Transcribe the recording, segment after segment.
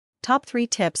Top 3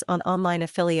 Tips on Online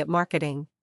Affiliate Marketing.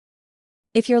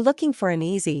 If you're looking for an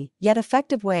easy, yet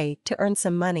effective way to earn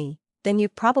some money, then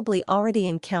you've probably already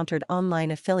encountered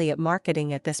online affiliate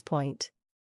marketing at this point.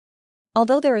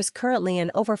 Although there is currently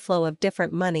an overflow of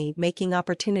different money-making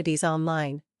opportunities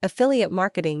online, affiliate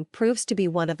marketing proves to be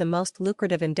one of the most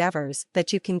lucrative endeavors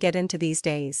that you can get into these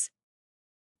days.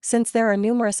 Since there are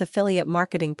numerous affiliate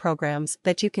marketing programs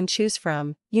that you can choose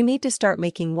from, you need to start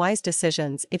making wise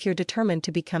decisions if you're determined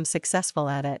to become successful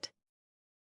at it.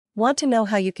 Want to know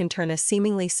how you can turn a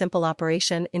seemingly simple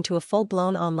operation into a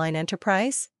full-blown online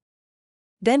enterprise?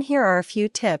 Then here are a few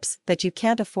tips that you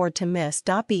can't afford to miss.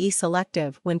 Be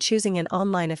selective when choosing an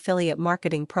online affiliate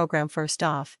marketing program. First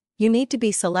off, you need to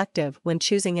be selective when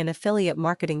choosing an affiliate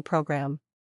marketing program.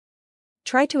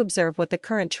 Try to observe what the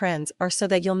current trends are so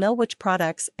that you'll know which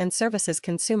products and services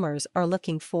consumers are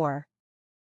looking for.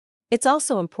 It's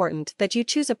also important that you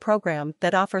choose a program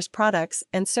that offers products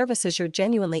and services you're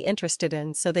genuinely interested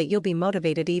in so that you'll be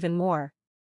motivated even more.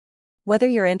 Whether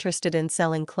you're interested in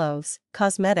selling clothes,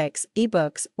 cosmetics,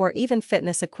 ebooks, or even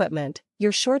fitness equipment,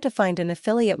 you're sure to find an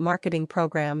affiliate marketing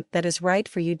program that is right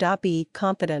for you. Be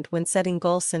confident when setting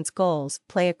goals. Since goals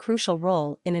play a crucial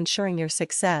role in ensuring your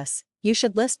success, you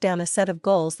should list down a set of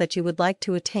goals that you would like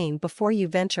to attain before you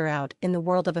venture out in the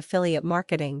world of affiliate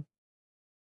marketing.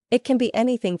 It can be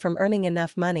anything from earning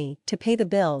enough money to pay the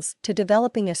bills to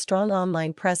developing a strong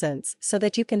online presence so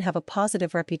that you can have a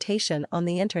positive reputation on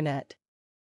the internet.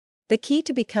 The key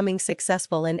to becoming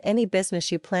successful in any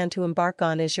business you plan to embark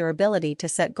on is your ability to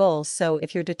set goals. So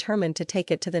if you're determined to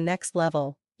take it to the next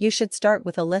level, you should start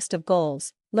with a list of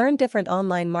goals. Learn different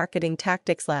online marketing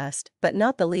tactics. Last but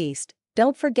not the least,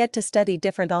 don't forget to study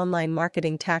different online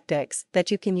marketing tactics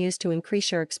that you can use to increase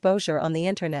your exposure on the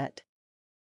internet.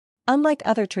 Unlike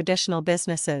other traditional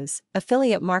businesses,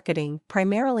 affiliate marketing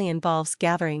primarily involves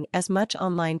gathering as much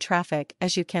online traffic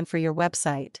as you can for your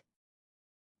website.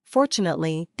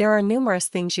 Fortunately, there are numerous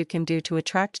things you can do to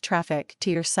attract traffic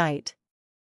to your site.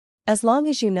 As long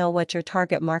as you know what your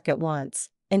target market wants,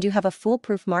 and you have a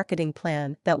foolproof marketing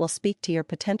plan that will speak to your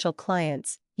potential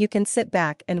clients, you can sit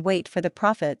back and wait for the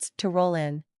profits to roll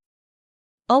in.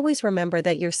 Always remember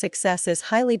that your success is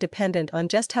highly dependent on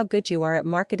just how good you are at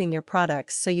marketing your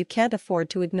products, so you can't afford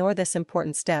to ignore this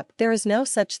important step. There is no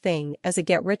such thing as a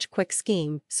get-rich-quick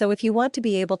scheme, so if you want to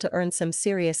be able to earn some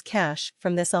serious cash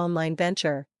from this online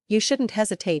venture, you shouldn't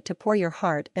hesitate to pour your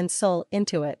heart and soul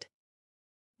into it.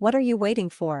 What are you waiting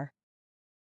for?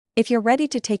 If you're ready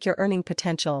to take your earning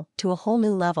potential to a whole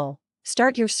new level,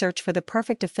 start your search for the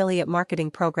perfect affiliate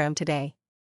marketing program today.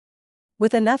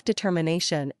 With enough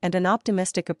determination and an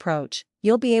optimistic approach,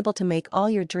 you'll be able to make all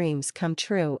your dreams come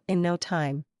true in no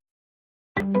time.